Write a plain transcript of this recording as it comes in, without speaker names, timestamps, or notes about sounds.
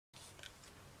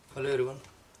Hello everyone,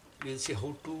 we will see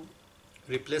how to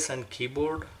replace an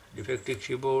keyboard, defective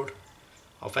keyboard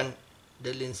of an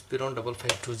DELL Inspiron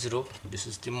 5520. This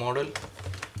is the model.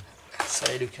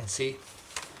 Side you can see.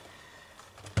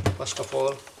 First of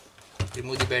all,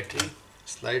 remove the battery,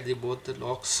 slide both the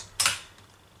locks,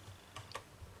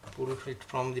 pull it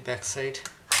from the back side,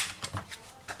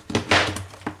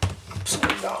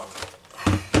 upside down.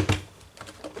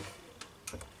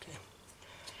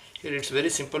 Here it's very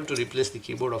simple to replace the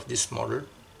keyboard of this model,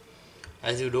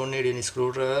 as you don't need any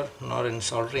screwdriver nor any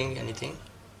soldering anything.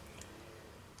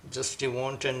 Just you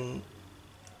want, and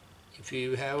if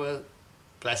you have a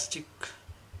plastic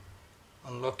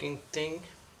unlocking thing,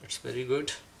 it's very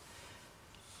good.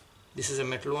 This is a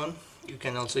metal one. You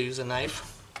can also use a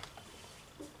knife.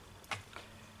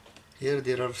 Here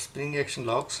there are spring action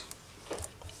locks.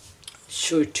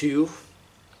 Show it to you.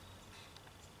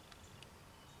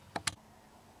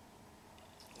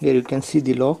 Here you can see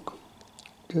the lock.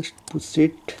 Just push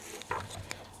it,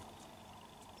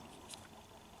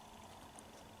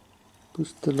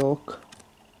 push the lock,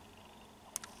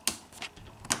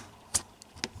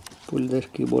 pull the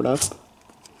keyboard up.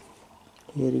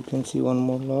 Here you can see one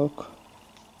more lock.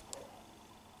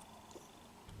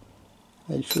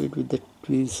 I'll show it with the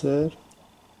tweezer.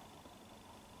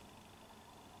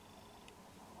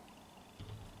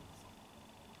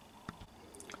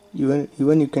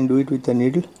 Even you can do it with a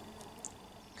needle.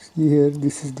 See here,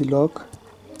 this is the lock.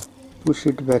 Push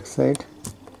it back side.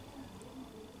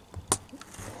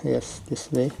 Yes,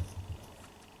 this way.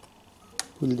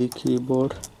 Pull the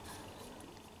keyboard.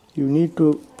 You need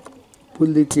to pull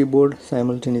the keyboard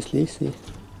simultaneously. See.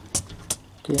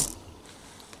 Okay.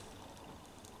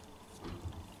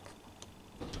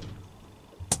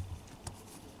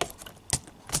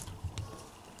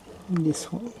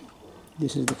 This one.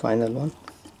 This is the final one.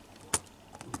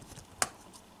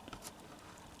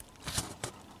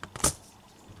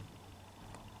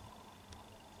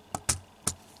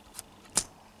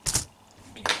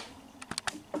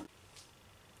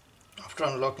 After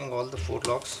unlocking all the 4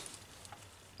 locks,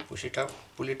 push it up,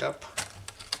 pull it up,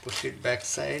 push it back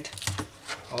side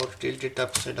or tilt it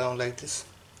upside down like this.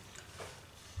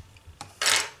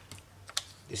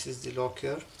 This is the lock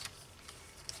here.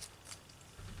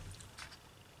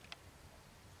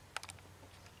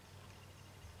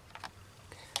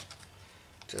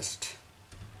 Just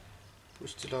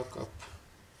push the lock up.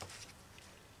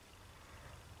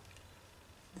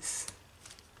 This.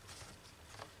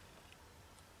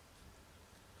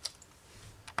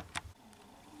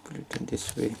 Put it in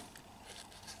this way.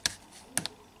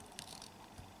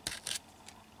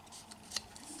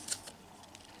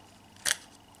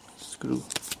 Screw.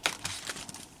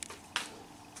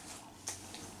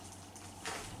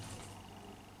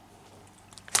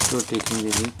 Rotating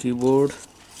the keyboard.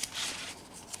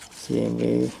 Same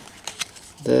way.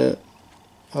 The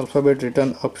alphabet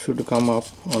written up should come up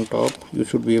on top. You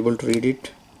should be able to read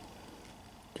it.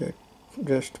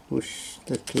 Just push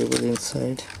the cable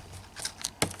inside.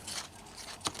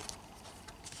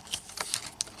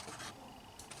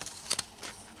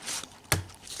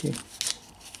 Okay.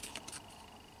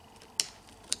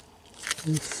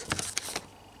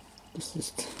 This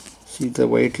is, see the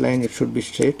white line, it should be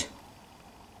straight.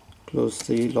 Close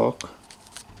the lock.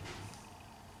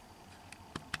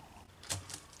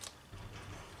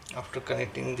 After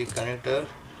connecting the connector,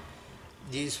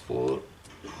 these 4,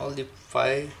 all the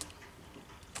 5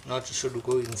 notches should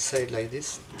go inside like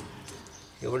this.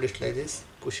 You hold it like this,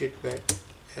 push it back.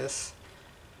 Yes.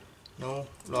 Now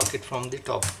lock it from the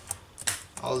top.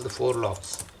 All the 4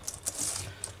 locks.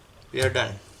 We are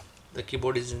done. The new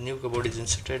keyboard is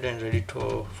inserted and ready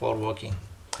for working.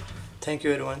 Thank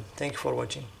you everyone. Thank you for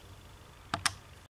watching.